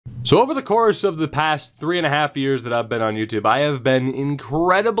So over the course of the past 3.5 years that I've been on YouTube, I have been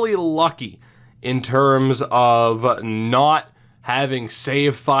incredibly lucky in terms of not having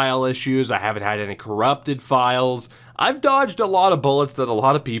save file issues. I haven't had any corrupted files. I've dodged a lot of bullets that a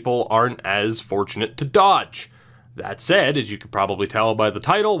lot of people aren't as fortunate to dodge. That said, as you could probably tell by the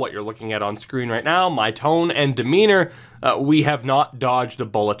title, what you're looking at on screen right now, my tone and demeanor, we have not dodged a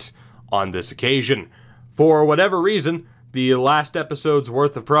bullet on this occasion. For whatever reason, the last episode's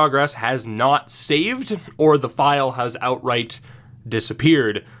worth of progress has not saved, or the file has outright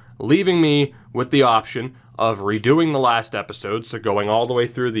disappeared, leaving me with the option of redoing the last episode, so going all the way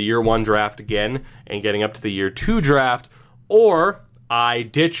through the year 1 draft again and getting up to the year 2 draft, or I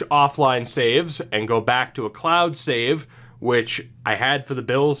ditch offline saves and go back to a cloud save, which I had for the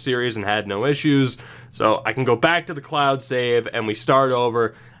Bills series and had no issues, so I can go back to the cloud save and we start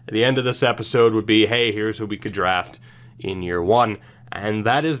over. At the end of this episode would be, hey, here's who we could draft in year 1, and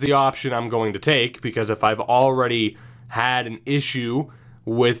that is the option I'm going to take, because if I've already had an issue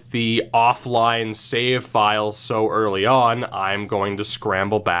with the offline save files so early on, I'm going to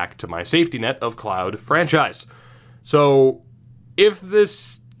scramble back to my safety net of cloud franchise. So if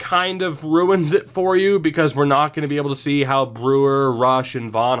this kind of ruins it for you, because we're not going to be able to see how Brewer, Rush,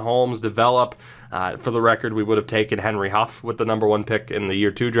 and Von Holmes develop, for the record, we would have taken Henry Huff with the #1 pick in the year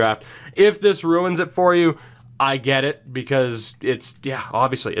 2 draft. If this ruins it for you, I get it, because it's, yeah,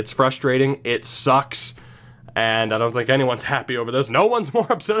 obviously, it's frustrating, it sucks, and I don't think anyone's happy over this. No one's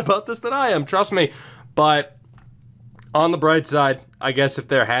more upset about this than I am, trust me. But on the bright side, I guess if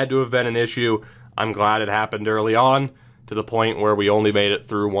there had to have been an issue, I'm glad it happened early on, to the point where we only made it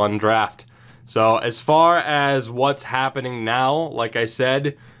through 1 draft. So as far as what's happening now, like I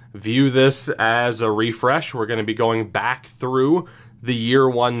said, view this as a refresh. We're going to be going back through the year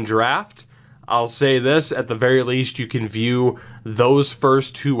 1 draft. I'll say this, at the very least, you can view those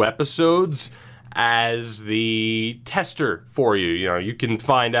first 2 episodes as the tester for you. You know, you can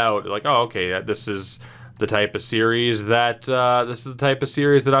find out, like, oh, okay, this is the type of series that,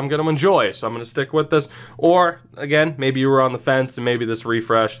 I'm going to enjoy, so I'm going to stick with this. Or, again, maybe you were on the fence, and maybe this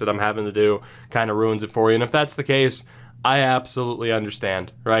refresh that I'm having to do kind of ruins it for you. And if that's the case, I absolutely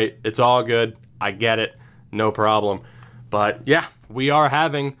understand, right? It's all good. I get it. No problem. But, yeah, we are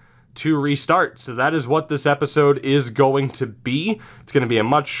having to restart. So that is what this episode is going to be. It's going to be a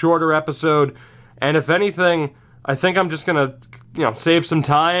much shorter episode. And if anything, I think I'm just going to, save some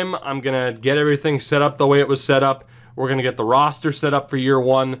time. I'm going to get everything set up the way it was set up. We're going to get the roster set up for year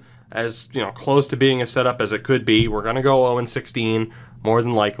 1 as, close to being as set up as it could be. We're going to go 0-16, more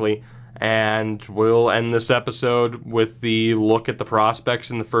than likely. And we'll end this episode with the look at the prospects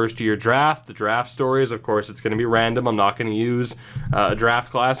in the first-year draft. The draft stories, of course, it's going to be random. I'm not going to use a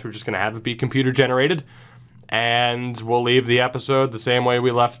draft class. We're just going to have it be computer-generated. And we'll leave the episode the same way we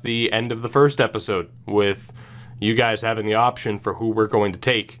left the end of the first episode, with you guys having the option for who we're going to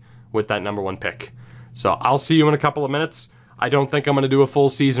take with that #1 pick. So I'll see you in a couple of minutes. I don't think I'm going to do a full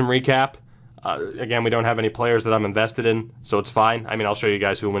season recap. Again, we don't have any players that I'm invested in, so it's fine. I mean, I'll show you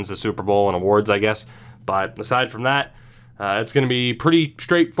guys who wins the Super Bowl and awards, I guess. But aside from that, it's going to be pretty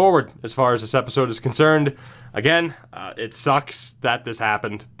straightforward as far as this episode is concerned. Again, it sucks that this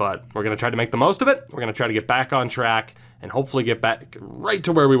happened, but we're going to try to make the most of it. We're going to try to get back on track and hopefully get back right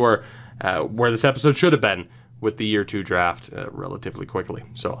to where we were, where this episode should have been with the year 2 draft relatively quickly.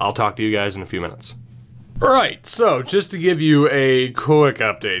 So I'll talk to you guys in a few minutes. Right, so just to give you a quick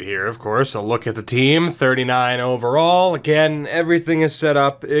update here, of course, a look at the team, 39 overall. Again, everything is set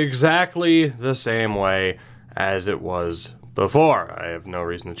up exactly the same way as it was before. I have no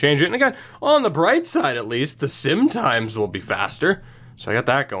reason to change it. And again, on the bright side at least, the sim times will be faster. So I got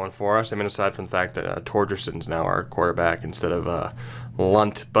that going for us. I mean, aside from the fact that Torgerson's now our quarterback instead of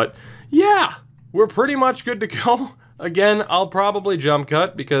Lunt. But yeah, we're pretty much good to go. Again, I'll probably jump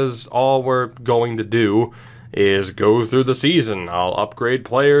cut, because all we're going to do is go through the season. I'll upgrade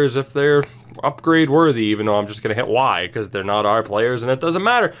players if they're upgrade worthy, even though I'm just going to hit Y, because they're not our players and it doesn't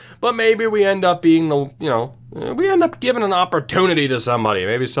matter. But maybe we end up being the, we end up giving an opportunity to somebody.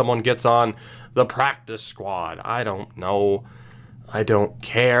 Maybe someone gets on the practice squad. I don't know. I don't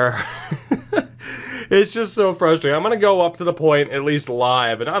care. It's just so frustrating. I'm going to go up to the point, at least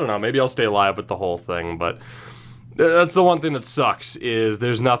live, and I don't know, maybe I'll stay live with the whole thing, but that's the one thing that sucks, is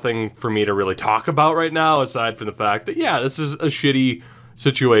there's nothing for me to really talk about right now, aside from the fact that, yeah, this is a shitty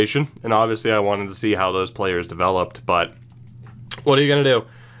situation, and obviously I wanted to see how those players developed, but what are you going to do,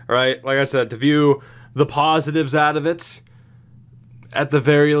 right? Like I said, to view the positives out of it, at the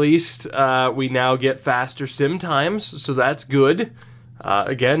very least, we now get faster sim times, so that's good.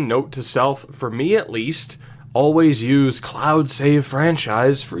 Again, note to self, for me at least, always use Cloud Save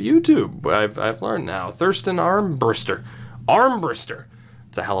Franchise for YouTube. I've learned now. Thurston Armbrister. Armbrister.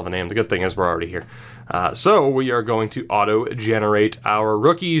 It's a hell of a name. The good thing is we're already here. So we are going to auto-generate our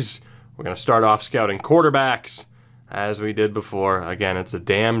rookies. We're going to start off scouting quarterbacks, as we did before. Again, it's a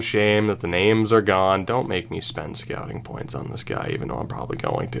damn shame that the names are gone. Don't make me spend scouting points on this guy, even though I'm probably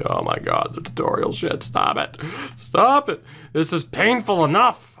going to. Oh my god, the tutorial shit. Stop it. Stop it. This is painful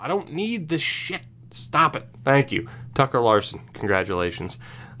enough. I don't need this shit. Stop it. Thank you. Tucker Larson, congratulations.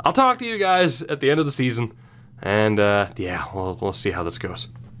 I'll talk to you guys at the end of the season. And, yeah, we'll see how this goes.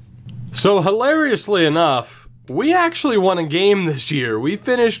 So, hilariously enough, we actually won a game this year. We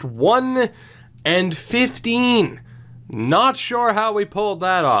finished 1-15. Not sure how we pulled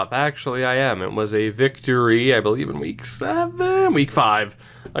that off. Actually, I am. It was a victory, I believe, in week 5,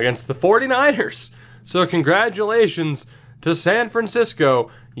 against the 49ers. So, congratulations to San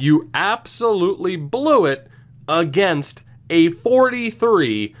Francisco. You absolutely blew it against a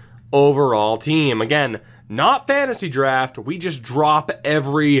 43 overall team. Again, not fantasy draft, we just drop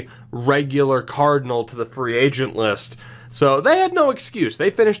every regular Cardinal to the free agent list. So they had no excuse. They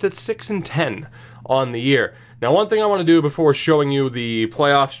finished at 6-10 on the year. Now, one thing I want to do before showing you the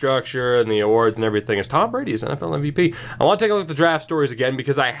playoff structure and the awards and everything is Tom Brady is NFL MVP. I want to take a look at the draft stories again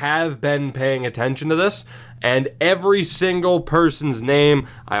because I have been paying attention to this, and every single person's name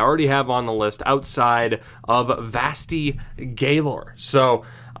I already have on the list outside of Vasti Gaylor. So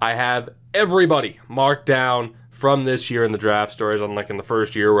I have everybody marked down from this year in the draft stories, unlike in the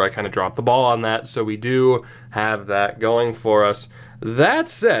first year where I kind of dropped the ball on that. So we do have that going for us. That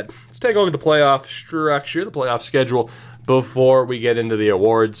said, let's take a look at the playoff structure, the playoff schedule, before we get into the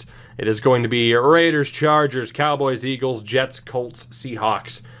awards. It is going to be Raiders, Chargers, Cowboys, Eagles, Jets, Colts,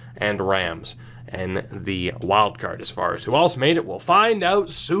 Seahawks, and Rams. And the wild card, as far as who else made it, we'll find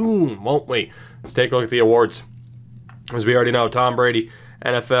out soon, won't we? Let's take a look at the awards. As we already know, Tom Brady,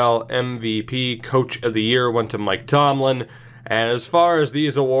 NFL MVP, Coach of the Year, went to Mike Tomlin. And as far as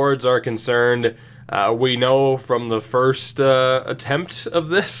these awards are concerned, we know from the first attempt of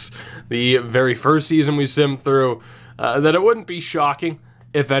this, the very first season we simmed through, that it wouldn't be shocking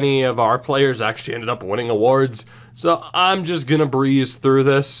if any of our players actually ended up winning awards. So I'm just going to breeze through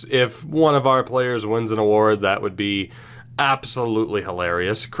this. If one of our players wins an award, that would be absolutely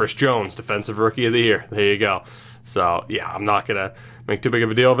hilarious. Chris Jones, Defensive Rookie of the Year. There you go. So, yeah, I'm not going to make too big of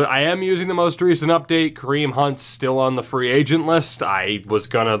a deal of it. I am using the most recent update. Kareem Hunt's still on the free agent list. I was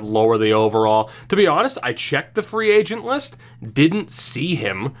going to lower the overall. To be honest, I checked the free agent list, didn't see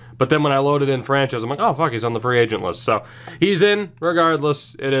him, but then when I loaded in franchise, I'm like, oh, fuck, he's on the free agent list. So, he's in,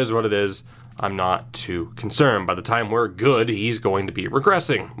 regardless. It is what it is. I'm not too concerned. By the time we're good, he's going to be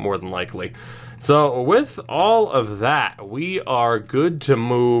regressing, more than likely. So, with all of that, we are good to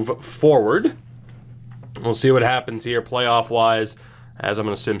move forward. We'll see what happens here playoff-wise. As I'm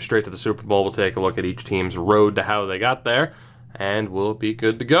going to sim straight to the Super Bowl, we'll take a look at each team's road to how they got there, and we'll be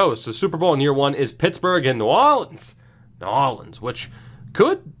good to go. So Super Bowl in year one is Pittsburgh and New Orleans. New Orleans, which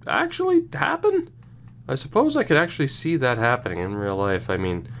could actually happen. I suppose I could actually see that happening in real life. I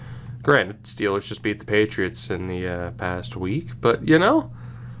mean, granted, Steelers just beat the Patriots in the past week, but, you know,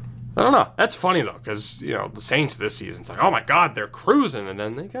 I don't know. That's funny, though, because, you know, the Saints this season, it's like, oh, my God, they're cruising, and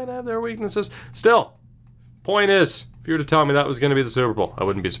then they kind of have their weaknesses. Still, point is, if you were to tell me that was going to be the Super Bowl, I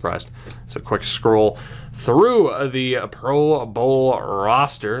wouldn't be surprised. So a quick scroll through the Pro Bowl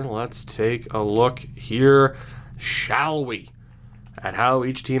roster. Let's take a look here, shall we, at how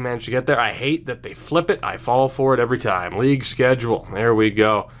each team managed to get there. I hate that they flip it. I fall for it every time. League schedule. There we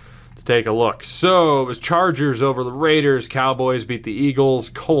go. Let's take a look. So it was Chargers over the Raiders. Cowboys beat the Eagles.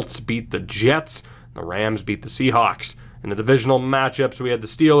 Colts beat the Jets. The Rams beat the Seahawks. In the divisional matchups, we had the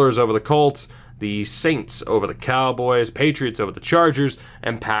Steelers over the Colts, the Saints over the Cowboys, Patriots over the Chargers,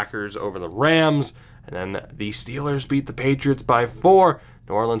 and Packers over the Rams. And then the Steelers beat the Patriots by 4.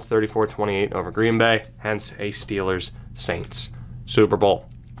 New Orleans 34-28 over Green Bay, hence a Steelers-Saints Super Bowl.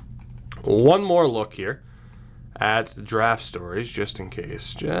 One more look here at draft stories, just in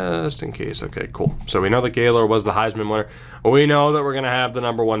case. Just in case. Okay, cool. So we know that Gaylor was the Heisman winner. We know that we're going to have the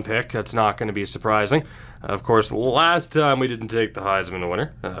number 1 pick. That's not going to be surprising. Of course, last time we didn't take the Heisman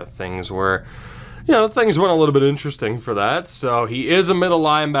winner. Things were, you know, things went a little bit interesting for that. So he is a middle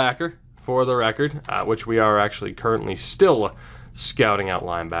linebacker, for the record, which we are actually currently still scouting out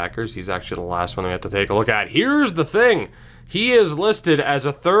linebackers. He's actually the last one we have to take a look at. Here's the thing. He is listed as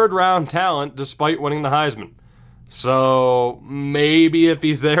a 3rd-round talent despite winning the Heisman. So maybe if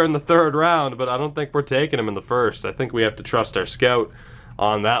he's there in the 3rd round, but I don't think we're taking him in the 1st. I think we have to trust our scout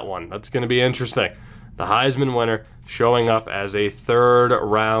on that one. That's going to be interesting. the Heisman winner, showing up as a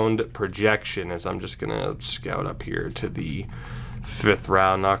third-round projection, as I'm just going to scout up here to the 5th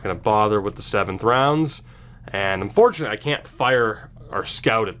round. Not going to bother with the 7th rounds. And unfortunately, I can't fire our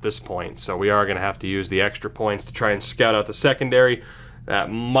scout at this point, so we are going to have to use the extra points to try and scout out the secondary.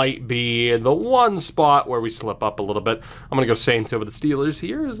 That might be the one spot where we slip up a little bit. I'm going to go Saints over the Steelers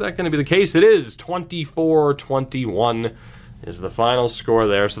here. Is that going to be the case? It is. 24-21 is the final score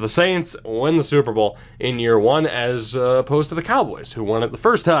there. So the Saints win the Super Bowl in year 1 as opposed to the Cowboys, who won it the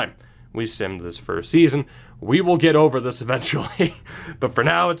first time we simmed this first season. We will get over this eventually. But for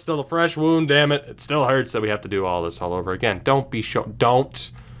now, it's still a fresh wound, damn it. It still hurts that we have to do all this all over again.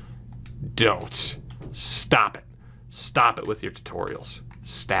 Don't. Stop it. Stop it with your tutorials.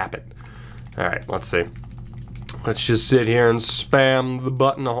 Stop it. All right, let's see. Let's just sit here and spam the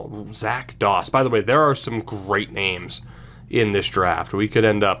button. Oh, Zach Doss. By the way, there are some great names in this draft. We could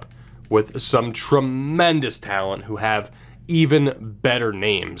end up with some tremendous talent who have even better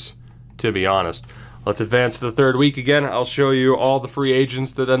names, to be honest. Let's advance to the 3rd week again. I'll show you all the free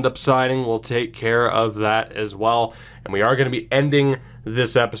agents that end up signing. We'll take care of that as well. And we are going to be ending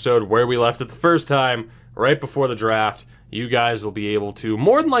this episode where we left it the first time, right before the draft. You guys will be able to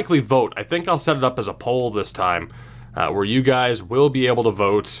more than likely vote. I think I'll set it up as a poll this time, where you guys will be able to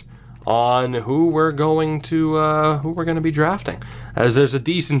vote on who we're going to be drafting. As there's a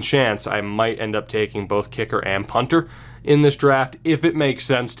decent chance I might end up taking both kicker and punter in this draft, if it makes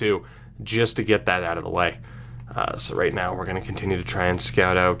sense to, just to get that out of the way. So right now we're going to continue to try and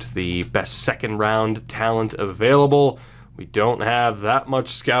scout out the best 2nd round talent available. We don't have that much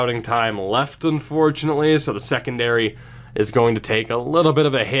scouting time left, unfortunately, so the secondary is going to take a little bit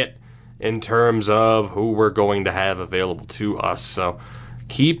of a hit in terms of who we're going to have available to us. So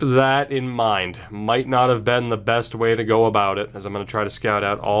keep that in mind. Might not have been the best way to go about it, as I'm going to try to scout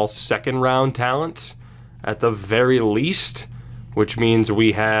out all 2nd round talent at the very least, which means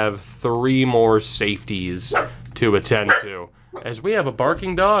we have 3 more safeties to attend to, as we have a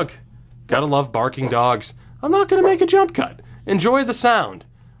barking dog. Gotta love barking dogs. I'm not going to make a jump cut. Enjoy the sound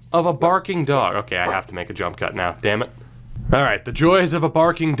of a barking dog. Okay, I have to make a jump cut now. Damn it. All right, the joys of a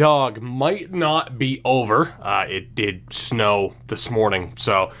barking dog might not be over. It did snow this morning,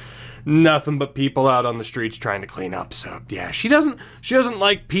 so nothing but people out on the streets trying to clean up. So yeah, she doesn't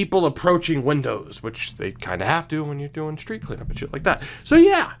like people approaching windows, which they kind of have to when you're doing street cleanup and shit like that. So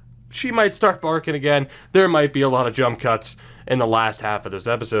yeah, she might start barking again. There might be a lot of jump cuts in the last half of this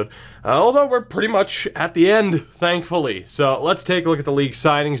episode, although we're pretty much at the end, thankfully. So let's take a look at the league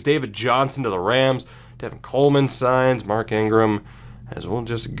signings. David Johnson to the Rams, Devin Coleman signs, Mark Ingram, as we'll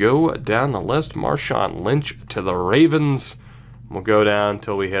just go down the list. Marshawn Lynch to the Ravens. We'll go down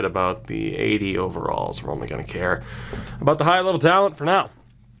until we hit about the 80 overalls. We're only going to care about the high-level talent for now.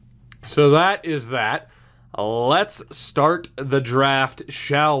 So that is that. Let's start the draft,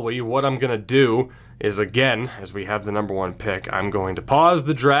 shall we? What I'm going to do is, again, as we have the #1 pick, I'm going to pause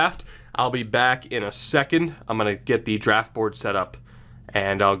the draft. I'll be back in a second. I'm going to get the draft board set up,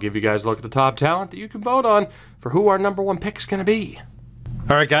 and I'll give you guys a look at the top talent that you can vote on for who our #1 pick is going to be.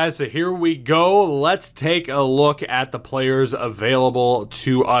 All right, guys, so here we go. Let's take a look at the players available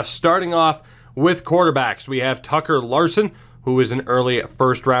to us. Starting off with quarterbacks, we have Tucker Larson, who is an early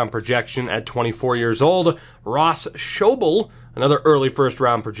 1st-round projection at 24 years old. Ross Schobel, another early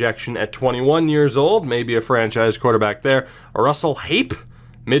 1st-round projection at 21 years old, maybe a franchise quarterback there. Russell Hape,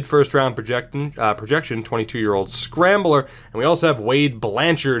 mid-1st-round projection, 22-year-old scrambler. And we also have Wade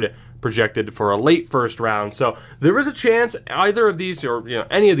Blanchard, projected for a late 1st round. So there is a chance either of these, or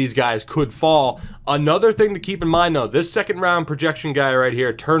any of these guys, could fall. Another thing to keep in mind, though, this 2nd-round projection guy right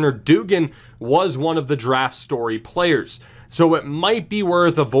here, Turner Dugan, was one of the draft story players. So it might be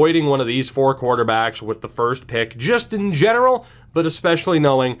worth avoiding one of these 4 quarterbacks with the 1st pick, just in general, but especially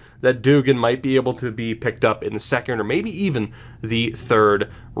knowing that Dugan might be able to be picked up in the 2nd or maybe even the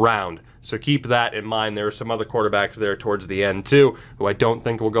 3rd round. So keep that in mind. There are some other quarterbacks there towards the end, too, who I don't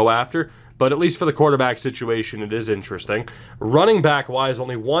think we'll go after. But at least for the quarterback situation, it is interesting. Running back-wise,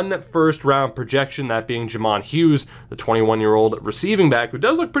 only 1 1st-round projection, that being Jamon Hughes, the 21-year-old receiving back, who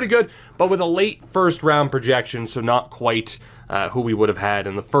does look pretty good, but with a late 1st-round projection, so not quite who we would have had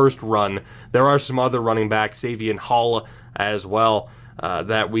in the 1st run. There are some other running backs, Savion Hall as well,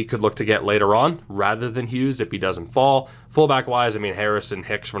 that we could look to get later on, rather than Hughes if he doesn't fall. Fullback-wise, I mean, Harris and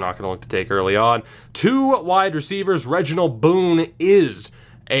Hicks we're not going to look to take early on. 2 wide receivers, Reginald Boone is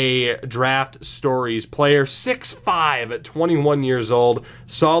a draft stories player, 6'5" at 21 years old,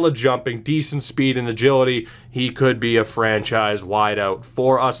 solid jumping, decent speed and agility. he could be a franchise wideout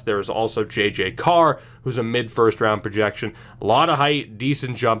for us. There's also J.J. Carr, who's a mid-first round projection. A lot of height,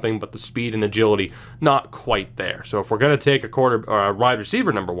 decent jumping, but the speed and agility, not quite there. So if we're going to take a wide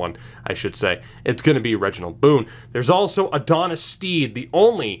receiver number one, I should say, it's going to be Reginald Boone. There's also Adonis Steed, the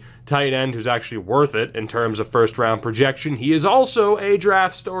only tight end who's actually worth it in terms of first round projection. He is also a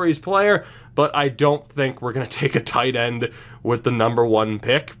Draft Stories player, but I don't think we're going to take a tight end with the number one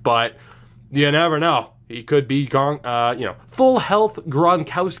pick, but you never know. He could be, full health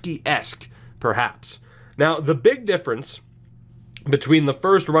Gronkowski-esque, perhaps. Now, the big difference between the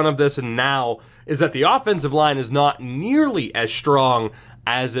first run of this and now is that the offensive line is not nearly as strong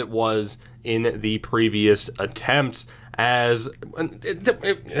as it was in the previous attempts. I'm leaving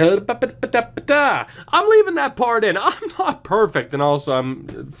that part in. I'm not perfect, and also I'm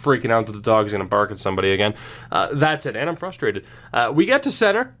freaking out that the dog's going to bark at somebody again. That's it, and I'm frustrated. We get to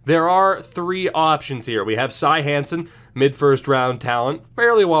center. There are three options here. We have Cy Hansen, mid-first round talent,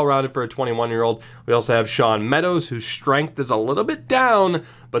 fairly well-rounded for a 21-year-old. We also have Sean Meadows, whose strength is a little bit down,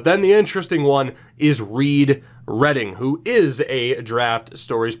 but then the interesting one is Reed Redding, who is a Draft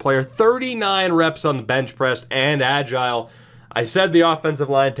Stories player. 39 reps on the bench press and agile. I said the offensive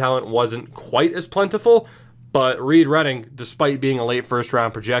line talent wasn't quite as plentiful, but Reed Redding, despite being a late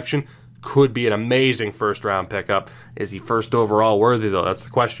first-round projection, could be an amazing first-round pickup. Is he first overall worthy, though? That's the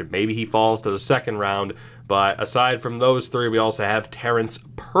question. Maybe he falls to the second round, but aside from those three, we also have Terrence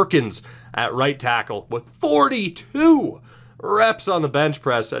Perkins at right tackle with 42 reps on the bench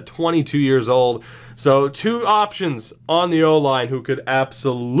press at 22 years old. So two options on the O-line who could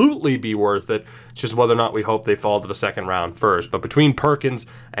absolutely be worth it. It's just whether or not we hope they fall to the second round first. But between Perkins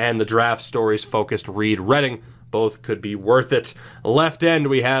and the Draft Stories focused Reed Redding, both could be worth it. Left end,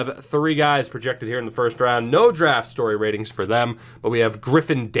 we have three guys projected here in the first round. No Draft Story ratings for them, but we have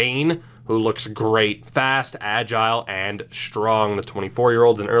Griffin Dane, who looks great, fast, agile, and strong. The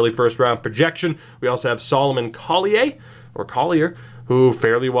 24-year-old's an early first-round projection. We also have Solomon Collier, who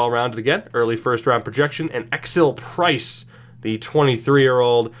fairly well-rounded again, early first-round projection, and Exil Price, the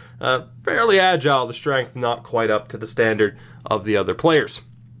 23-year-old, fairly agile, the strength not quite up to the standard of the other players.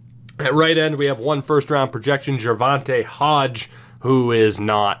 At right end, we have one first-round projection, Gervonta Hodge, who is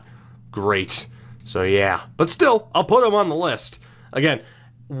not great. So yeah, but still, I'll put him on the list. Again,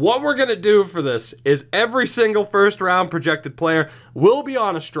 what we're going to do for this is every single first-round projected player will be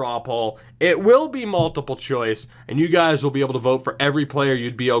on a straw poll. It will be multiple choice, and you guys will be able to vote for every player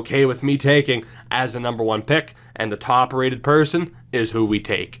you'd be okay with me taking as a number one pick, and the top-rated person is who we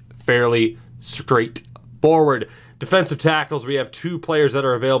take. Fairly straightforward. Defensive tackles, we have two players that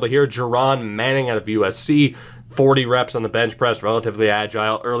are available here. Jerron Manning out of USC, 40 reps on the bench press, relatively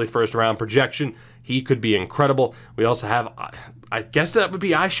agile, early first-round projection. He could be incredible. We also have, I guess that would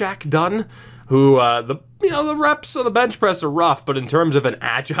be Ishaq Dunn, who, the reps on the bench press are rough, but in terms of an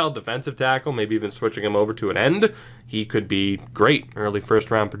agile defensive tackle, maybe even switching him over to an end, he could be great. Early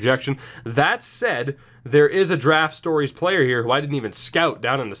first-round projection. That said, there is a Draft Stories player here who I didn't even scout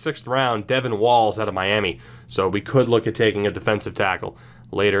down in the 6th round, Devin Walls out of Miami. So we could look at taking a defensive tackle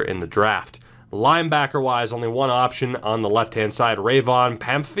later in the draft. Linebacker-wise, only one option on the left-hand side. Rayvon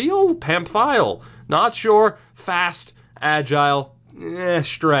Pamphile, not sure. Fast, agile,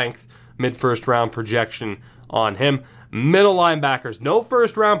 strength. Mid-first round projection on him. Middle linebackers, no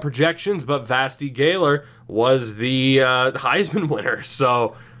first-round projections, but Vasti Gaylor was the Heisman winner,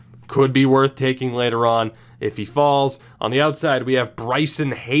 so could be worth taking later on if he falls. On the outside, we have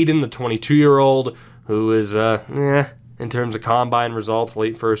Bryson Hayden, the 22-year-old, who is, in terms of combine results,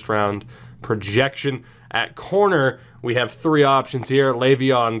 late first-round projection. At corner, we have three options here.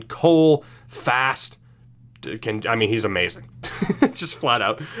 Le'Veon Cole, fast. He's amazing. Just flat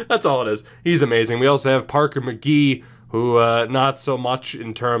out. That's all it is. He's amazing. We also have Parker McGee, who not so much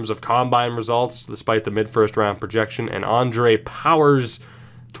in terms of combine results, despite the mid-first round projection. And Andre Powers,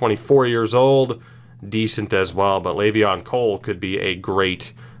 24 years old, decent as well. But Le'Veon Cole could be a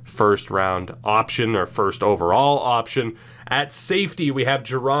great first-round option or first overall option. At safety, we have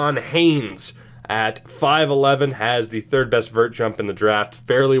Jerron Haynes at 5'11", has the third best vert jump in the draft.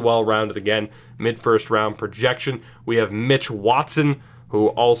 Fairly well-rounded again, mid-first round projection. We have Mitch Watson, who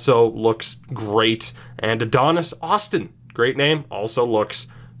also looks great. And Adonis Austin, great name, also looks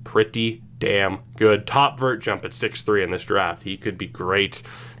pretty damn good. Top vert jump at 6'3" in this draft. He could be great.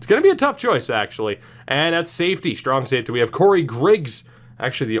 It's going to be a tough choice, actually. And at safety, strong safety, we have Corey Griggs,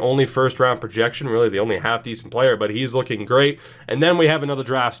 actually the only first-round projection, really the only half-decent player, but he's looking great. And then we have another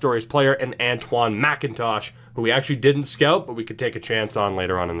Draft Stories player, and Antoine McIntosh, who we actually didn't scout, but we could take a chance on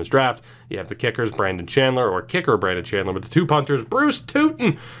later on in this draft. You have the kickers, Brandon Chandler, or kicker Brandon Chandler, with the two punters, Bruce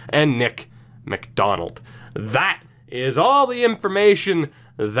Tootin and Nick McDonald. That is all the information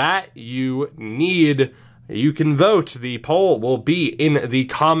that you need. You can vote. The poll will be in the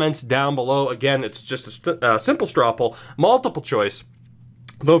comments down below. Again, it's just a simple straw poll, multiple choice.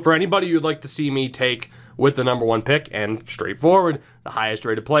 Vote for anybody you'd like to see me take with the #1 pick, and straightforward, the highest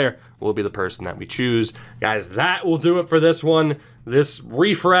rated player will be the person that we choose. Guys, that will do it for this one. This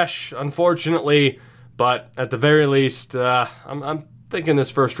refresh, unfortunately, but at the very least, I'm thinking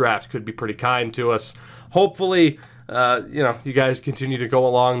this first draft could be pretty kind to us. Hopefully, you guys continue to go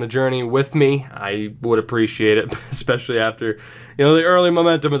along the journey with me. I would appreciate it, especially after, the early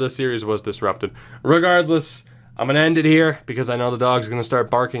momentum of the series was disrupted. Regardless, I'm going to end it here because I know the dog's going to start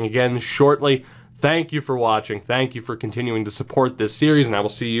barking again shortly. Thank you for watching. Thank you for continuing to support this series, and I will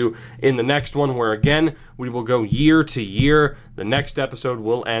see you in the next one where, again, we will go year to year. The next episode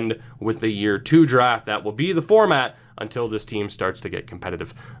will end with the Year 2 draft. That will be the format until this team starts to get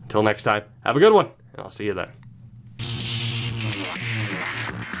competitive. Until next time, have a good one, and I'll see you then.